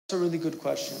That's a really good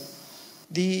question.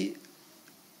 The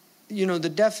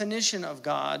definition of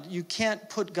God, you can't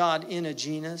put God in a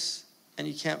genus and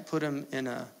you can't put him in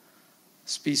a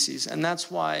species. And that's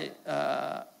why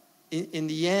in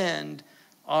the end,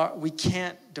 we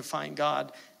can't define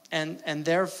God. And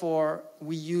therefore,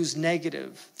 we use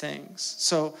negative things.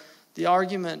 So the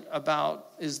argument about,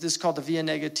 is this called the via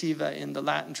negativa in the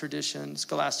Latin tradition,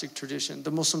 scholastic tradition?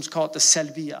 The Muslims call it the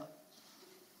salbiya,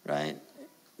 right?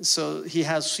 So he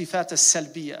has sifat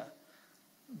as-salbiya,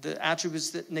 the attributes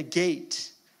that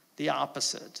negate the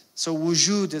opposite. So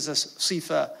wujud is a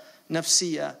sifa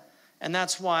nafsiya, and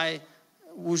that's why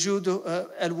al-wujud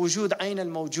ayn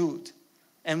al-mawjud.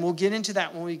 And we'll get into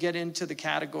that when we get into the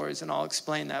categories, and I'll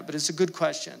explain that. But it's a good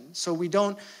question. So we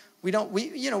can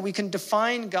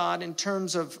define God in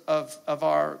terms of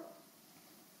our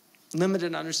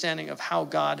limited understanding of how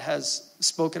God has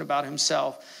spoken about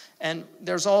himself. And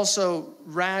there's also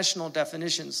rational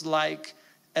definitions like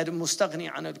al-mustaghni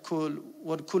an al-kull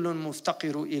wa kullun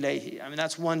muftaqiru ilayhi. I mean,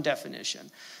 that's one definition.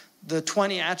 The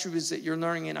 20 attributes that you're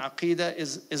learning in Aqidah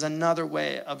is another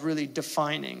way of really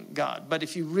defining God. But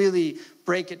if you really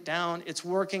break it down, it's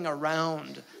working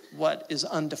around what is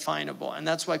undefinable. And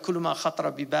that's why kullu ma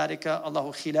khatara bi barika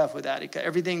Allahu khilafu dhalika.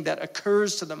 Everything that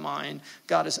occurs to the mind,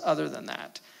 God is other than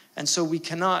that. And so we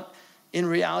cannot, in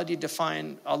reality,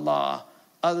 define Allah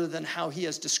other than how he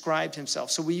has described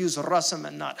himself. So we use rasam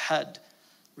and not had,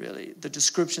 really, the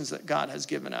descriptions that God has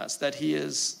given us, that he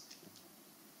is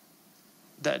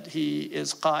qa'im, that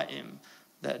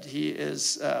he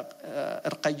is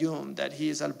al-qayyum, that he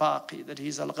is al-baqi, that he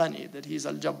is al-ghani, that he is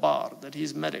al-jabbar, that he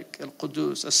is malik,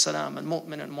 al-qudus, al-salam,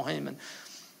 al-mu'min, al-muhaymin.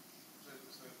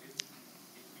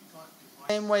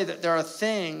 Same way that there are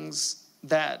things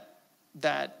that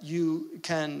you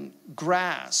can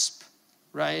grasp,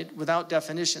 right, without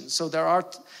definition. So there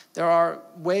are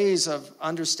ways of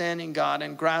understanding God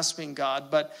and grasping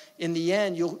God, but in the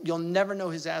end, you'll never know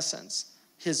his essence.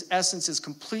 His essence is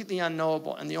completely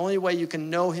unknowable, and the only way you can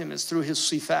know him is through his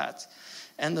sifat.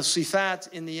 And the sifat,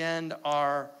 in the end,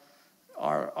 our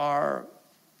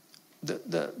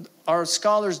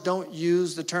scholars don't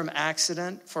use the term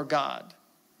accident for God,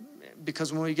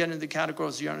 because when we get into the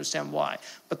categories, you understand why.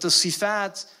 But the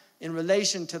sifat, in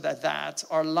relation to that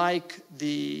are like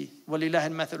the walillah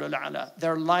al-mathal al-a'la.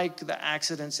 They're like the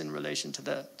accidents in relation to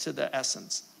the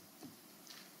essence.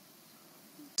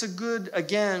 It's a good,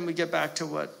 again, we get back to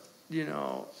what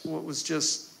was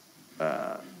just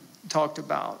talked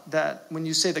about, that when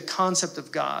you say the concept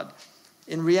of God,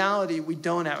 in reality, we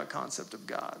don't have a concept of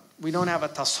God. We don't have a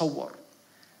tasawwur.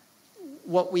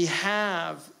 What we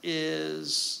have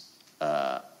is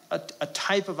a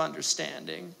type of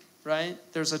understanding, right?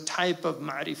 There's a type of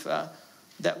ma'rifah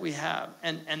that we have.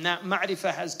 And that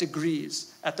ma'rifah has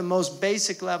degrees. At the most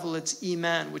basic level, it's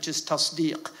iman, which is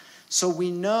tasdeeq. So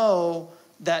we know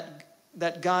that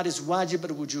God is wajib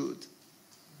al-wujud.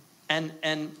 And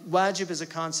wajib is a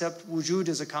concept, wujud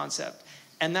is a concept.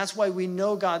 And that's why we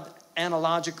know God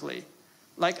analogically.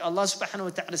 Like Allah subhanahu wa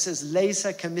ta'ala says,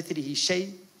 laysa kamithlihi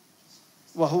shay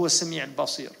wa huwa as-sami'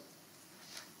 al-basir.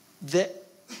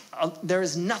 There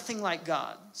is nothing like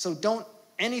God. So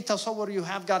any tasawwur you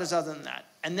have, God is other than that.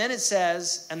 And then it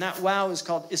says, and that wow is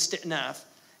called isti'naf,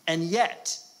 and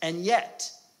yet,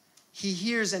 he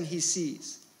hears and he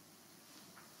sees.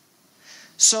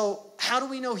 So how do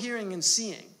we know hearing and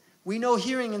seeing? We know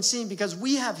hearing and seeing because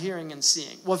we have hearing and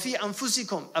seeing. وَفِي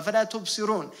أَنفُسِكُمْ أَفَلَا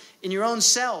تُبْصِرُونَ. In your own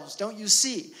selves, don't you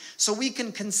see? So we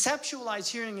can conceptualize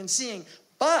hearing and seeing,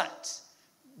 but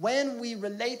when we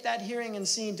relate that hearing and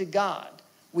seeing to God,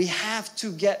 we have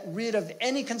to get rid of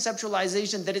any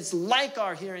conceptualization that it's like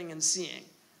our hearing and seeing.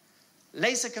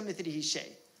 لَيْسَ كَمِثْلِهِ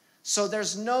شَيْءٍ. So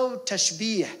there's no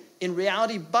tashbih in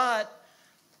reality, but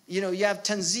you have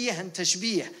tanzih and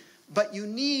tashbih. But you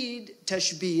need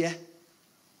tashbih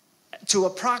to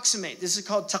approximate. This is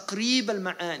called taqreeb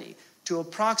al-ma'ani, to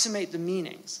approximate the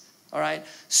meanings. All right?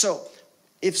 So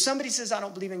if somebody says, I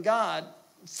don't believe in God,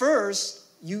 first,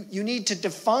 you need to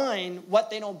define what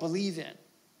they don't believe in.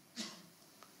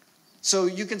 So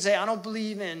you can say, I don't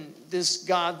believe in this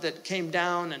God that came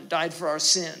down and died for our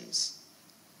sins.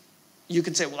 You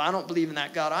can say, well, I don't believe in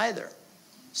that God either.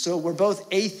 So we're both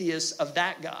atheists of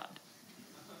that God.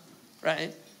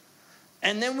 Right?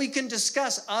 And then we can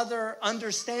discuss other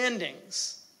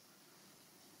understandings,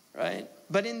 right?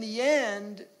 But in the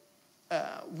end,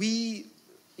 Allahumma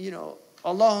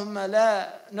la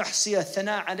nuhsiya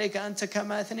thana alayka anta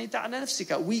kama athnayta ala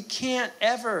nafsika. We can't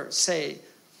ever say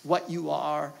what you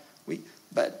are,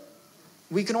 but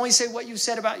we can only say what you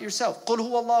said about yourself. قُلْ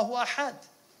هُوَ اللَّهُ أَحَدٌ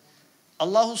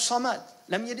Allahu samad.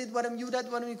 Lam yalid wa lam yulad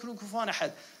wa lam yakun lahu kufuwan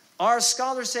ahad. Our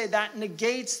scholars say that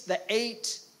negates the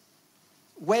 8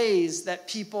 ways that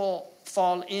people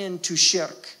fall into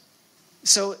shirk.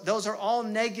 So those are all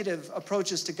negative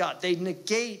approaches to God. They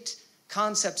negate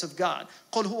concepts of God.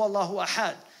 قُلْ هُوَ اللَّهُ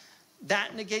أَحَدٌ.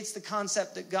 That negates the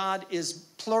concept that God is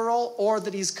plural or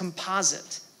that he's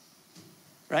composite.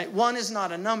 Right? 1 is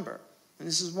not a number. And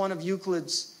this is one of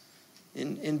Euclid's,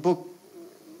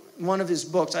 one of his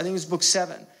books, I think it's book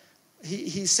 7.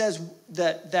 He says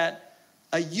that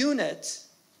a unit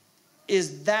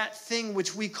is that thing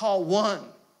which we call one.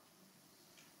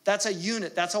 That's a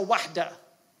unit, that's a wahda.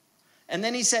 And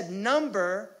then he said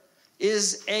number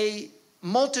is a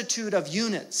multitude of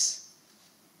units.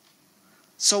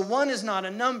 So 1 is not a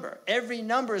number. Every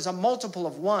number is a multiple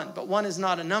of 1, but 1 is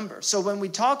not a number. So when we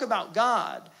talk about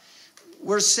God,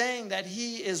 we're saying that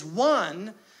he is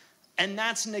one, and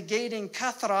that's negating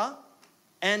kathra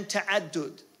and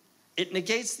ta'addud. It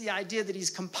negates the idea that he's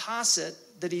composite,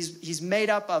 that he's made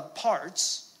up of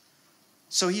parts.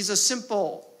 So he's a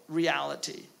simple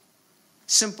reality.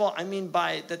 Simple, I mean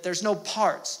by that there's no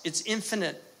parts. It's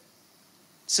infinite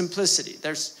simplicity.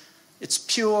 It's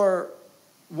pure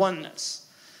oneness.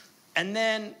 And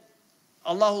then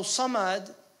Allahu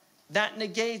Samad, that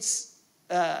negates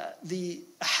the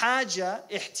haja,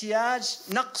 ihtiyaj,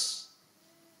 naqs.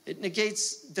 It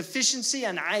negates deficiency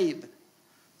and aib.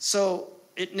 So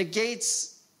it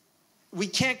negates, we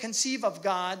can't conceive of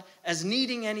God as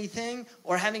needing anything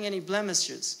or having any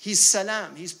blemishes. He's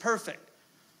salam, he's perfect.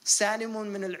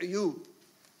 Salimun min al-uyub.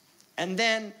 And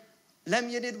then lam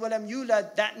yalid wa lam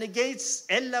yulad, that negates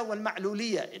illa wal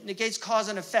ma'luliyah. It negates cause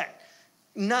and effect.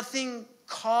 Nothing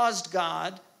caused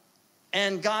God,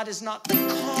 and God is not the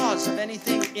cause of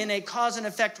anything in a cause and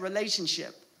effect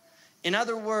relationship. In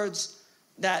other words,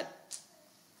 that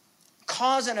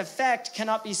cause and effect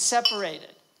cannot be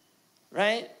separated,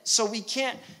 right? So we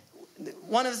can't,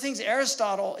 one of the things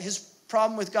Aristotle, his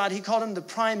problem with God, he called him the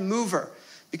prime mover,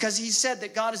 because he said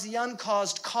that God is the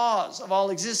uncaused cause of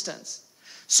all existence.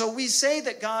 So we say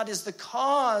that God is the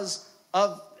cause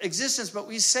of existence, but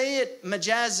we say it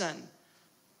majazan.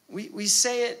 We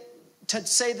say it to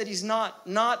say that he's not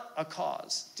a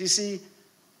cause. Do you see?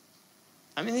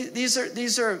 I mean, these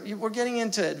are we're getting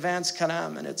into advanced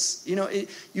kalam, and it's,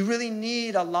 you really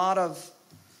need a lot of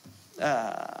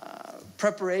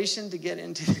preparation to get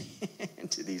into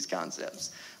into these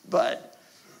concepts. But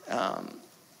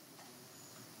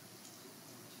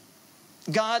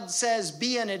God says,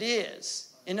 be and it is.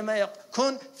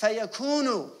 Kun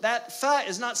fayakunu. That fa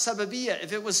is not sababiyya.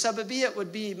 If it was sababiyya, it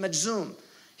would be majzoom.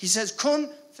 He says, kun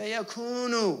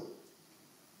fayakunu.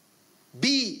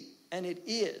 Be and it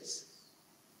is.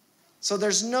 So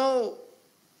there's no,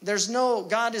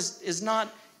 God is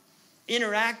not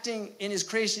interacting in his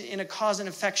creation in a cause and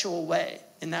effectual way,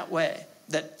 in that way,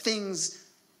 that things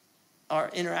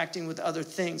are interacting with other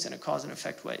things in a cause and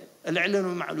effect way.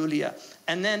 Al-'ilm ma'luliyah.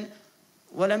 And then,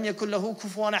 وَلَمْ يَكُنْ لَهُ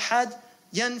كُفُوًا أَحَدٌ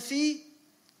يَنْفِي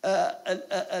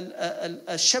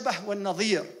الشَّبَهُ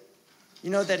وَالنَّظِيرُ.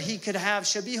 That he could have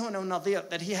shabihun or nadir,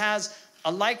 that he has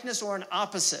a likeness or an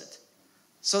opposite.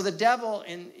 So the devil,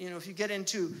 if you get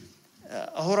into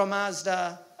Ahura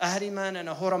Mazda, Ahriman and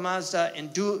Ahura Mazda in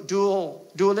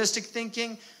dualistic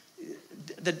thinking,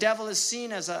 the devil is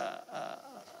seen as a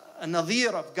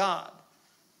nadir of God.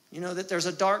 That there's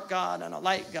a dark God and a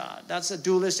light God. That's a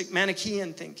dualistic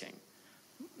Manichaean thinking.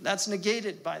 That's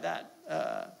negated by that.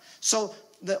 So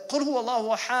the Qul Huwa Allahu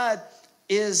Ahad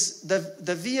is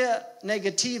the via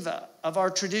negativa of our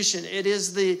tradition. It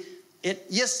is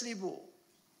yaslibu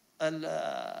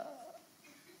anwa'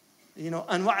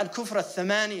 al-kufr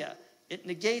al-thamaniya. It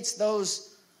negates those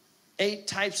 8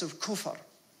 types of kufr.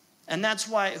 And that's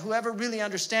why whoever really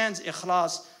understands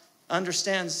ikhlas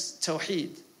understands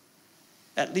tawheed,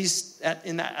 at least at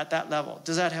that level.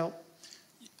 Does that help?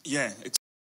 Yeah.